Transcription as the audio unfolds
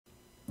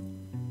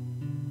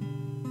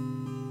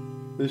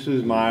This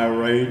is my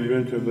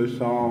arrangement of a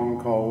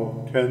song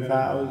called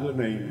 10,000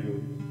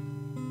 Angels.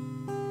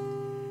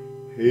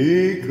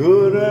 He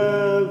could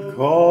have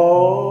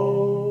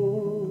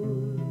called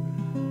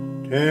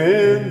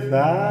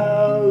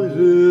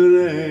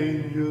 10,000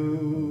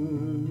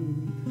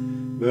 angels,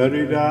 but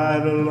he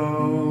died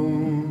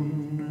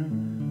alone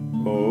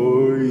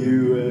for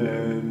you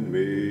and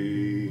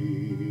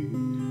me.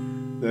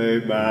 They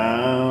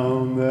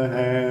bound the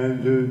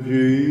hands of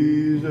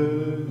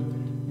Jesus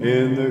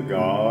in the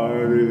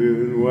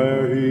garden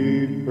where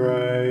he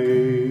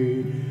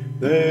prayed.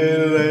 They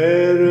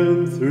led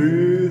him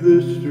through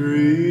the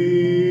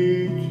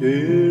streets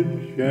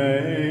in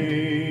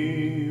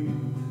shame.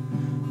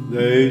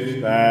 They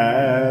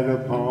spat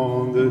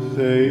upon the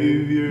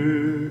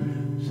Savior,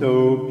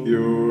 so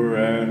pure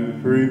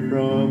and free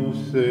from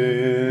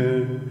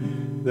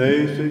sin.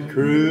 They said,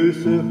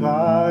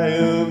 crucify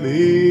him,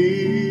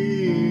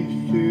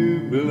 he's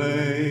to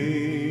blame.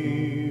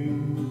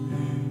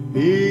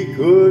 He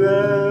could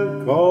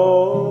have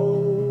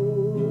called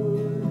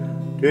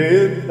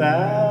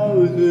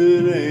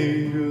 10,000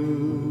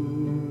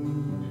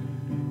 angels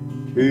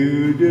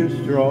to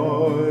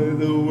destroy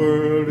the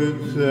world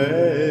and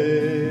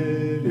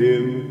set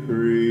him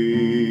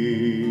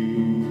free.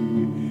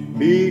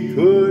 He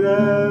could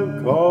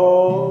have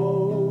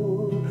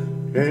called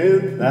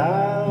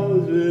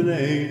 10,000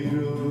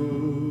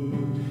 angels,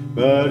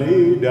 but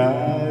he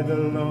died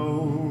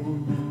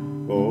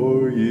alone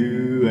for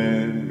you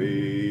and me.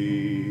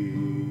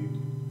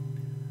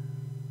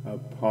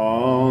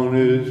 Upon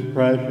his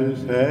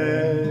precious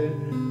head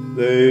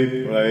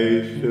they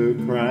placed a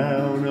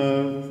crown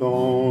of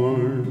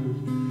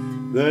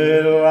thorns.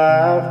 They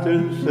laughed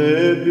and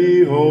said,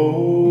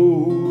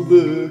 behold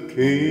the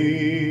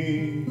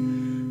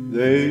King.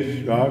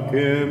 They struck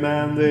him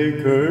and they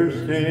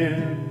cursed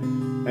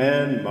him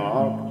and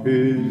mocked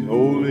his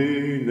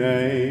holy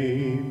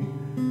name.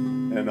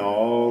 And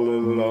all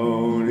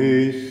alone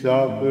he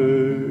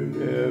suffered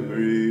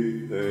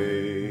everything.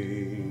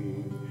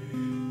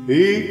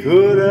 He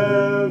could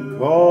have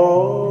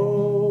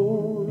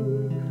called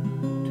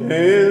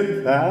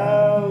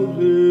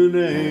 10,000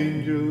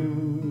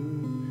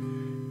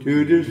 angels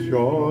to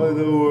destroy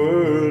the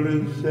world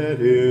and set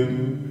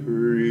him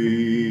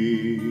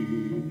free.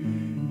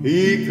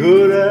 He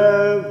could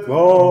have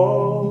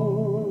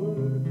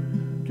called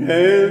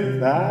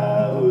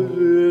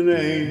 10,000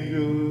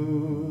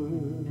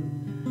 angels,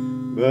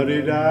 but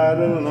he died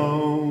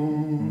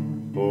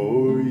alone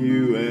for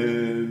you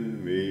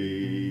and me.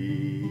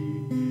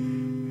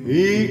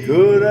 He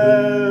could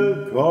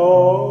have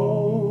called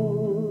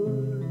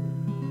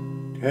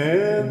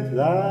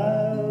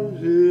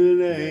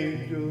 10,000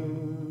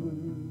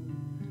 angels,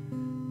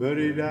 but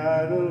he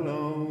died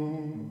alone